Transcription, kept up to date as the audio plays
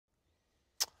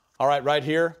All right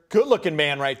here, good-looking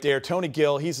man right there, Tony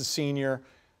Gill. He's a senior,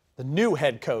 the new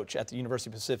head coach at the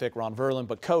University of Pacific, Ron Verlin.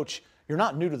 But, Coach, you're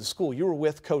not new to the school. You were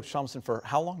with Coach Thompson for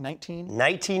how long, 19?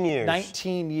 19 years.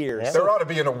 19 years. Yeah. There ought to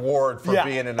be an award for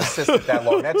being an assistant that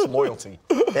long. That's loyalty.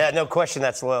 Yeah, no question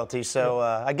that's loyalty. So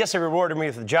I guess they rewarded me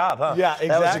with the job, huh? Yeah, exactly.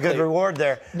 That was a good reward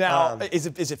there. Now, is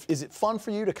it fun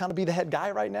for you to kind of be the head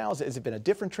guy right now? Has it been a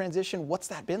different transition? What's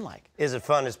that been like? Is it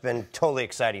fun? It's been totally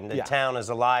exciting. The town is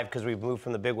alive because we've moved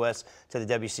from the Big West to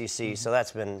the WCC, so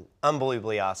that's been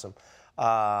unbelievably awesome.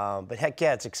 But heck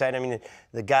yeah, it's exciting. I mean,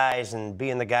 the guys and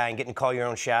being the guy and getting to call your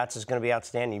own shots is going to be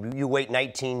outstanding. You wait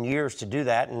 19 years to do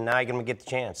that, and now you're going to get the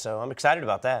chance. So I'm excited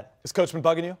about that. Has Coach been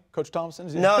bugging you, Coach Thompson?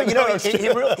 No, you know, he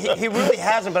really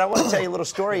hasn't, but I want to tell you a little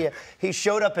story. He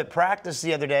showed up at practice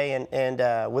the other day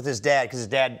and with his dad, because his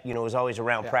dad, you know, was always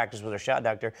around practice with our shot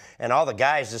doctor, and all the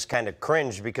guys just kind of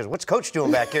cringed because what's Coach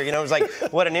doing back here? You know, it was like,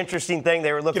 what an interesting thing.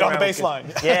 They were looking around. Get on the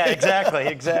baseline. Yeah,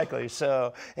 exactly.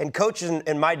 So, and Coach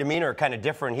and my demeanor are kind of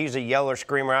different. He's a yeller,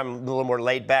 screamer. I'm a little more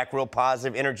laid back, real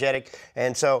positive, energetic,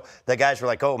 and so the guys were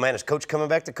like, oh, man, is Coach coming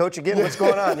back to coach again? What's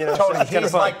going on? You know, Tony,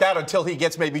 he's like that until he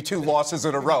gets maybe 2 losses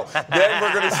in a row. Then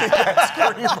we're going to see that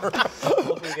screamer.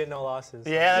 Hopefully get no losses.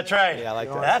 Yeah, that's right. Yeah, I like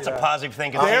that. That's a positive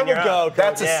thing. There we go.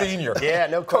 That's a senior. Yeah,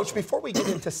 no Coach, before we get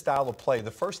into style of play, the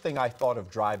first thing I thought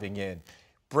of driving in,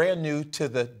 brand new to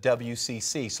the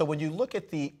WCC. So when you look at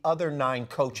the other 9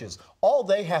 coaches, all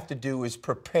they have to do is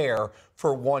prepare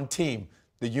for one team,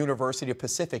 the University of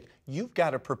Pacific. You've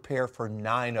got to prepare for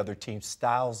 9 other teams,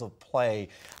 styles of play,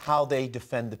 how they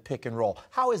defend the pick and roll.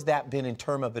 How has that been in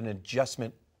terms of an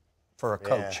adjustment for a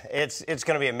coach? Yeah, it's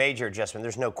going to be a major adjustment.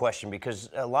 There's no question, because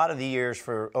a lot of the years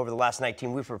over the last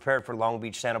 19, we've prepared for Long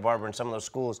Beach, Santa Barbara, and some of those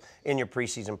schools in your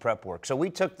preseason prep work. So we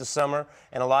took the summer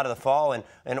and a lot of the fall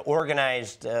and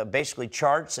organized basically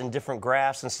charts and different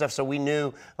graphs and stuff, so we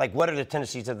knew, like, what are the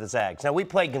tendencies of the Zags. Now, we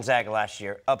played Gonzaga last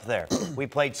year up there. We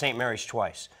played St. Mary's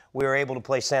twice. We were able to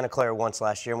play Santa Clara once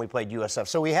last year, and we played USF.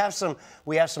 So we have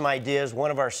some ideas. One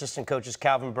of our assistant coaches,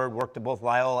 Calvin Bird, worked at both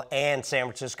Loyola and San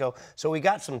Francisco. So we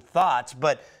got some thoughts,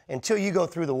 but until you go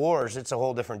through the wars, it's a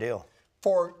whole different deal.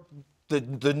 For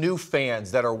the new fans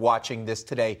that are watching this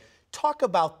today, talk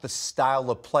about the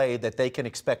style of play that they can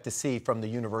expect to see from the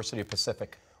University of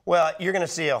Pacific. Well, you're going to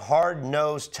see a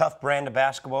hard-nosed, tough brand of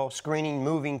basketball, screening,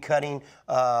 moving, cutting,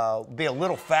 be a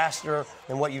little faster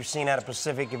than what you've seen out of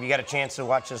Pacific. If you got a chance to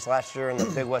watch this last year in the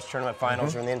Big West Tournament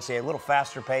Finals or in the NCAA, a little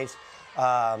faster pace.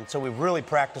 So we've really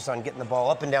practiced on getting the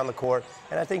ball up and down the court,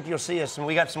 and I think you'll see us. And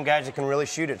we got some guys that can really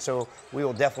shoot it, so we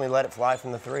will definitely let it fly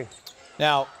from the 3.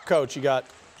 Now, Coach, you got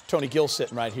Tony Gill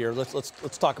sitting right here.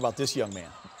 Let's talk about this young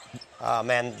man.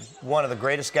 Man, one of the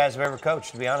greatest guys I've ever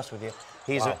coached, to be honest with you.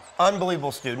 He's an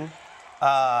unbelievable student.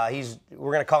 We're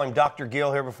going to call him Dr.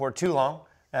 Gill here before too long.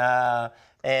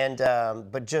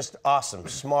 But just awesome,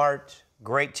 smart,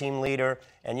 great team leader.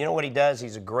 And you know what he does?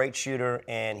 He's a great shooter,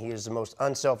 and he is the most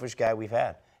unselfish guy we've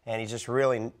had. And he's just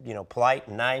really, you know, polite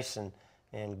and nice and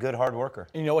good hard worker.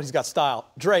 And you know what? He's got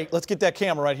style. Drake, let's get that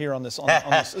camera right here on this.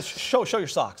 Show your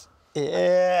socks.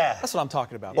 Yeah. That's what I'm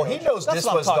talking about. Well, he knows this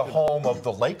was the home of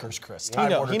the Lakers, Chris. He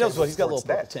knows what he's got a little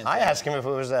purple tint. I asked him if it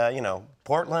was, you know,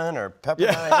 Portland or Pepperdine.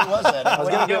 Yeah. Who was that?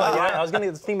 I was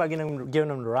going to think about giving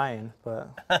him to Ryan, but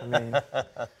I mean.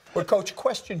 Well, Coach,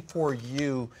 question for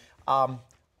you.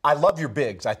 I love your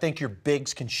bigs. I think your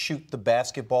bigs can shoot the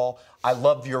basketball. I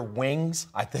love your wings.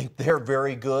 I think they're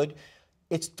very good.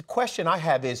 It's the question I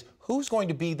have is, who's going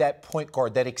to be that point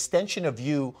guard, that extension of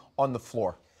you on the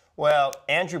floor? Well,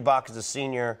 Andrew Bach is a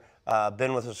senior,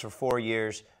 been with us for 4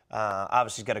 years.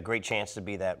 Obviously, he's got a great chance to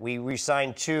be that. We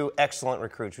signed 2 excellent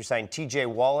recruits. We signed T.J.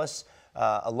 Wallace,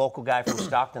 a local guy from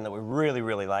Stockton that we really,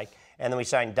 really like. And then we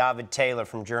signed David Taylor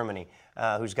from Germany,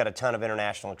 who's got a ton of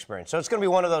international experience. So it's going to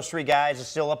be one of those 3 guys. It's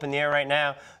still up in the air right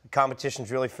now. The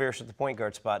competition's really fierce at the point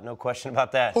guard spot. No question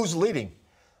about that. Who's leading?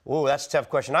 Oh, that's a tough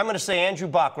question. I'm going to say Andrew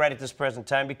Bach right at this present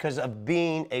time because of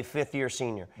being a 5th-year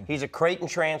senior. He's a Creighton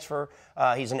transfer.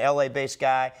 He's an LA-based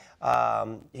guy.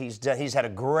 He's had a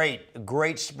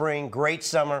great spring, great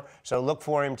summer. So look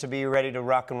for him to be ready to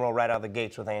rock and roll right out of the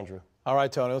gates with Andrew. All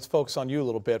right, Tony, let's focus on you a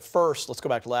little bit. First, let's go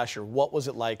back to last year. What was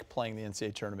it like playing the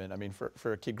NCAA tournament? I mean,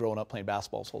 for a kid growing up playing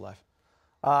basketball his whole life.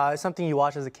 It's something you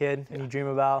watch as a kid and you dream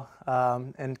about,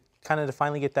 and kind of to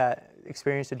finally get that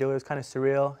experience to do it was kind of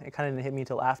surreal. It kind of didn't hit me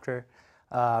until after.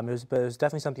 But it was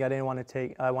definitely something I wanted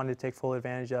to take full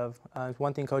advantage of.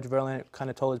 One thing Coach Verlin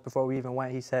kind of told us before we even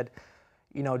went. He said,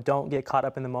 you know, don't get caught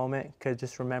up in the moment, because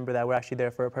just remember that we're actually there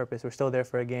for a purpose. We're still there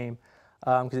for a game.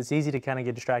 Because it's easy to kind of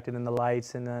get distracted in the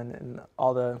lights and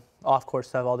all the off-court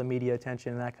stuff, all the media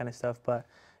attention and that kind of stuff. But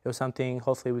it was something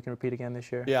hopefully we can repeat again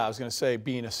this year. Yeah, I was going to say,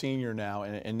 being a senior now,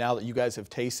 and now that you guys have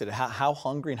tasted it, how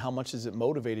hungry and how much has it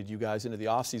motivated you guys into the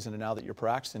offseason, and now that you're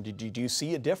practicing, do you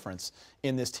see a difference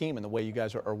in this team and the way you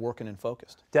guys are working and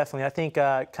focused? Definitely. I think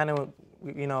kind of,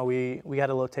 you know, we had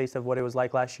a little taste of what it was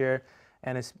like last year,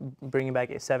 and it's bringing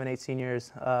back 7, 8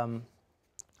 seniors.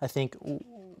 I think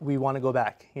we want to go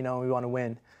back, you know, we want to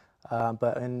win.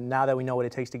 And now that we know what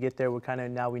it takes to get there,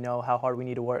 now we know how hard we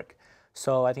need to work.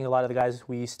 So I think a lot of the guys,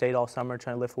 we stayed all summer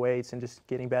trying to lift weights and just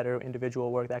getting better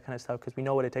individual work, that kind of stuff, because we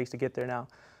know what it takes to get there now.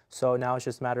 So now it's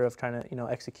just a matter of trying to, you know,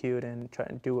 execute and try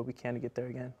and do what we can to get there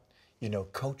again. You know,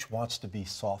 Coach wants to be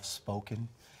soft-spoken.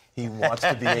 He wants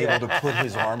to be able to put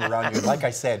his arm around you. Like I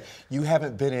said, you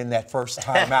haven't been in that first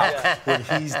time out when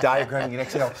he's diagramming an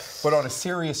Excel. But on a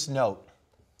serious note,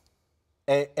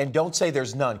 and don't say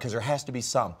there's none, because there has to be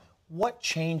some. What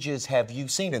changes have you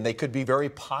seen? And they could be very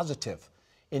positive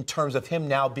in terms of him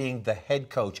now being the head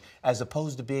coach as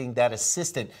opposed to being that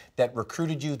assistant that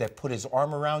recruited you, that put his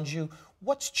arm around you.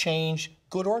 What's changed,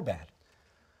 good or bad?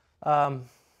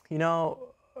 You know,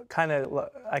 kind of,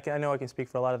 I know I can speak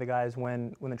for a lot of the guys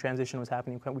when the transition was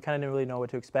happening. We kind of didn't really know what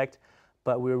to expect,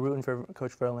 but we were rooting for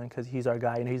Coach Verlin because he's our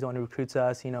guy, and he's the one who recruits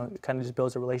us, you know, kind of just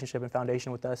builds a relationship and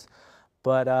foundation with us.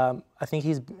 But I think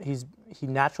he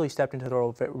naturally stepped into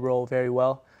the role very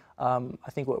well.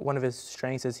 I think one of his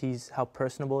strengths is how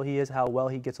personable he is, how well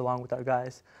he gets along with our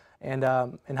guys, and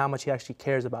how much he actually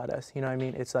cares about us. You know what I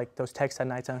mean? It's like those texts at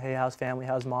night saying, hey, how's family,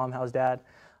 how's mom, how's dad,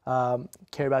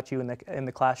 care about you in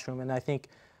the classroom. And I think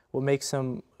what makes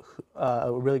him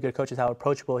a really good coach is how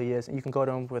approachable he is. And you can go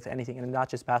to him with anything, and not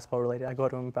just basketball related. I go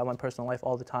to him about my personal life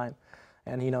all the time.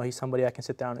 And, you know, he's somebody I can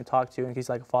sit down and talk to, and he's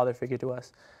like a father figure to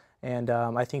us. And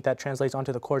I think that translates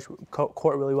onto the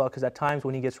court really well, because at times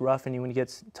when he gets rough and when he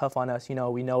gets tough on us, you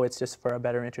know, we know it's just for our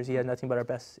better interest. He has nothing but our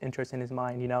best interest in his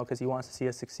mind, you know, because he wants to see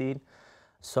us succeed.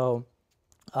 So,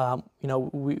 you know,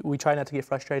 we try not to get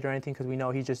frustrated or anything, because we know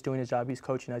he's just doing his job. He's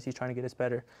coaching us. He's trying to get us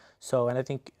better. So, and I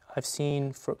think I've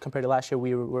seen, compared to last year,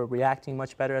 we're reacting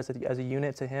much better as a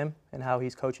unit to him and how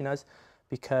he's coaching us,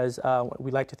 because we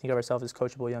like to think of ourselves as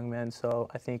coachable young men. So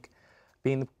I think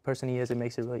being the person he is, it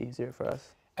makes it really easier for us.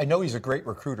 I know he's a great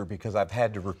recruiter because I've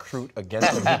had to recruit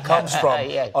against him. He comes from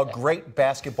a great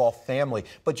basketball family.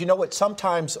 But you know what?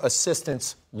 Sometimes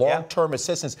assistants, long-term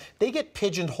assistants, they get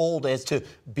pigeonholed as to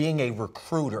being a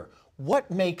recruiter.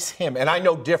 What makes him, and I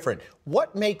know different,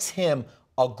 what makes him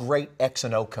a great X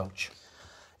and O coach?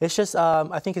 It's just,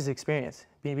 I think his experience,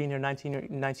 being here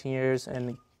 19 years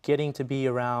and getting to be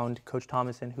around Coach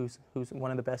Thomason, who's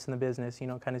one of the best in the business, you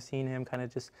know, kind of seeing him, kind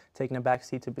of just taking a back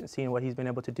seat to seeing what he's been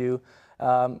able to do.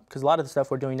 Because a lot of the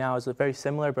stuff we're doing now is very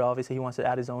similar, but obviously he wants to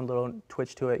add his own little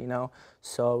twitch to it, you know.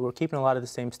 So we're keeping a lot of the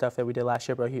same stuff that we did last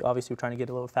year, but obviously we're trying to get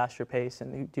a little faster pace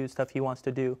and do stuff he wants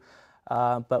to do.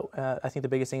 But I think the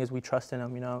biggest thing is we trust in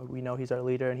him. You know, we know he's our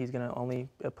leader, and he's going to only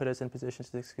put us in positions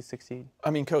to succeed.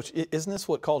 I mean, Coach, isn't this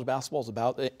what college basketball is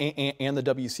about, and the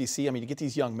WCC? I mean, you get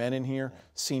these young men in here,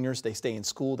 seniors, they stay in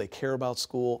school, they care about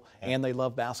school, and they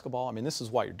love basketball. I mean, this is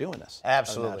why you're doing this.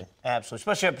 Absolutely, absolutely.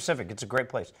 Especially at Pacific, it's a great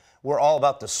place. We're all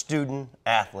about the student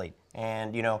athlete.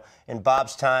 And, you know, in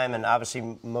Bob's time, and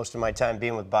obviously most of my time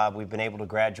being with Bob, we've been able to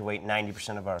graduate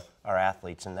 90% of our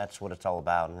athletes, and that's what it's all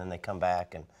about. And then they come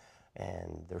back and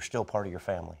they're still part of your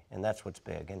family, and that's what's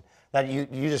big. And that you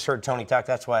just heard Tony talk.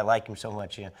 That's why I like him so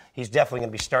much. You know, he's definitely going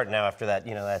to be starting now after that.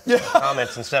 You know, that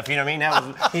comments and stuff. You know what I mean?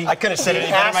 That was, I couldn't have said it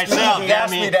any better myself. He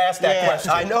asked me to ask that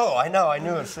question. I know. I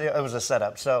knew it was a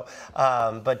setup. So,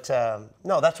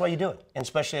 no, that's why you do it, and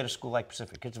especially at a school like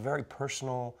Pacific. It's very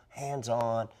personal,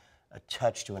 hands-on, a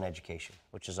touch to an education,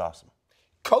 which is awesome.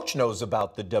 Coach knows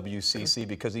about the WCC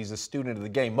because he's a student of the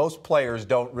game. Most players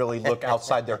don't really look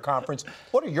outside their conference.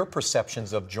 What are your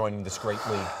perceptions of joining this great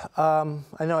league? I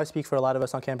know I speak for a lot of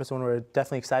us on campus when we're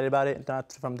definitely excited about it,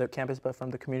 not from the campus but from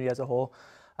the community as a whole.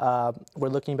 We're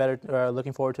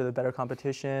looking forward to the better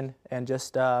competition, and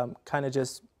just kind of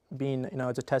just being, you know,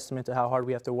 it's a testament to how hard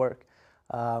we have to work.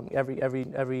 Every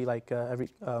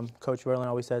Coach Verlin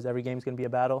always says, every game's going to be a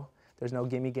battle. There's no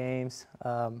gimme games.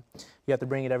 You have to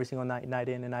bring it every single night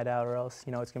in and night out, or else,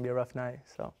 you know, it's going to be a rough night.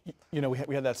 So, you know,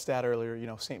 we had that stat earlier. You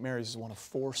know, St. Mary's is one of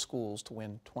 4 schools to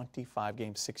win 25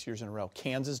 games 6 years in a row.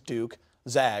 Kansas, Duke,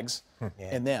 Zags,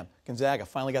 and them. Gonzaga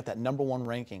finally got that #1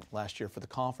 ranking last year for the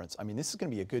conference. I mean, this is going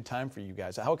to be a good time for you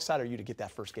guys. How excited are you to get that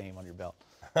first game under your belt?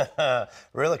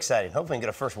 Real excited. Hopefully, we can get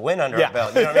a first win under our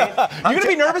belt. You know what I mean? You're going to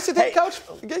be nervous today, Coach?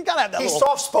 You got to have that. He's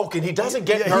soft-spoken. He doesn't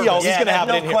get nervous. He's going to have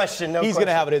it in here. No question. He's going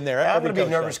to have it in there. I'm going to be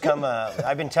nervous come.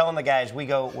 I've been telling the guys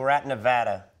we're at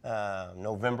Nevada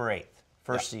November 8th,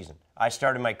 first season. I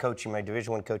started my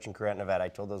Division I coaching career at Nevada. I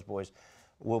told those boys,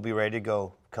 we'll be ready to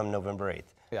go come November 8th.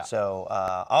 Yeah. So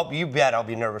you bet I'll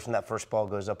be nervous when that first ball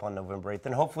goes up on November 8th.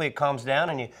 And hopefully it calms down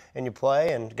and you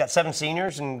play. And got 7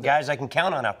 seniors and guys I can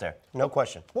count on out there. No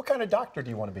question. What kind of doctor do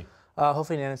you want to be?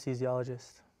 Hopefully an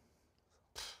anesthesiologist.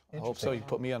 I hope so. You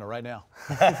put me on it right now.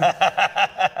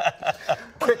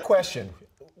 Quick question.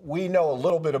 We know a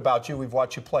little bit about you. We've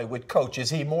watched you play with Coach.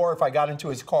 Is he more, if I got into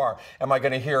his car, am I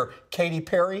going to hear Katy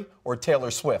Perry or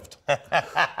Taylor Swift? A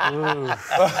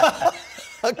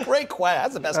great question.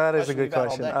 That's the best question. That is a good we've had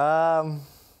all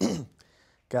question. day.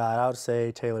 God, I would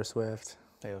say Taylor Swift.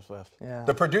 Taylor Swift. Yeah.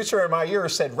 The producer in my ear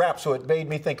said rap, so it made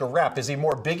me think of rap. Is he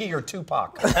more Biggie or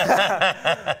Tupac?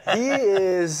 He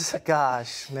is,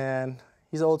 gosh, man,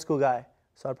 he's an old school guy.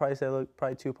 So I'd probably say,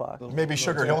 probably Tupac. Maybe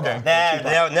Sugar Hill Gang.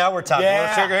 Now we're talking.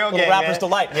 Yeah. Sugar Hill Little Gang, rapper's man.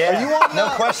 delight. Yeah. Are you on? No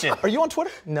question. Are you on Twitter?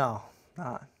 No,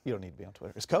 not. You don't need to be on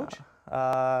Twitter. Is Coach?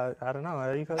 I don't know.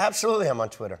 Are you Coach? Absolutely, I'm on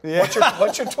Twitter.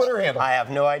 What's your Twitter handle? I have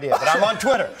no idea, but I'm on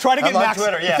Twitter. Try to get I'm on Max.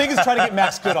 Twitter. Yeah. The thing is, try to get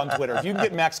Max Good on Twitter. If you can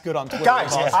get Max Good on Twitter,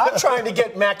 Guys, that's awesome. I'm trying to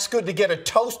get Max Good to get a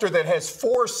toaster that has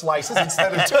 4 slices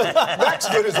instead of 2. Max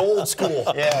Good is old school.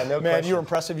 Yeah, no Man, question. you're an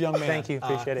impressive young man. Thank you.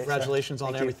 Appreciate it. Congratulations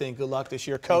on Thank you. everything. Good luck this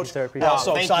year. Coach, sir. we're Appreciate it.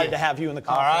 also Thank excited you. to have you in the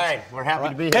All conference. right, we're happy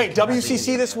to be here. Hey,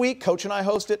 WCC this week, Coach and I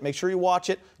host it. Make sure you watch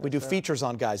it. We do features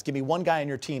on guys. Give me one guy on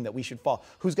your team that we should follow.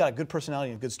 Who's got a good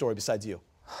personality and a good story besides you?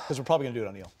 Because we're probably going to do it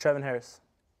on you. Trevin Harris.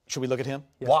 Should we look at him?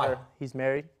 Yes, Why? sir. He's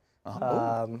married.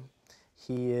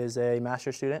 He is a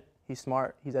master's student. He's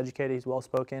smart. He's educated. He's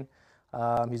well-spoken.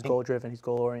 He's goal-driven. He's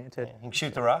goal-oriented. He can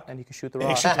shoot the rock. And he can shoot the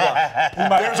rock.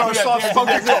 There's our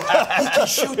soft-spoken He can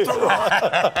shoot the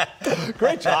rock.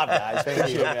 Great job, guys. Thank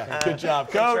you. Yeah. Good job,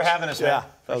 Coach. Thanks for having us, man. Yeah,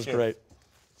 that was Appreciate it. great.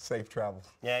 Safe travels.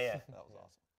 Yeah.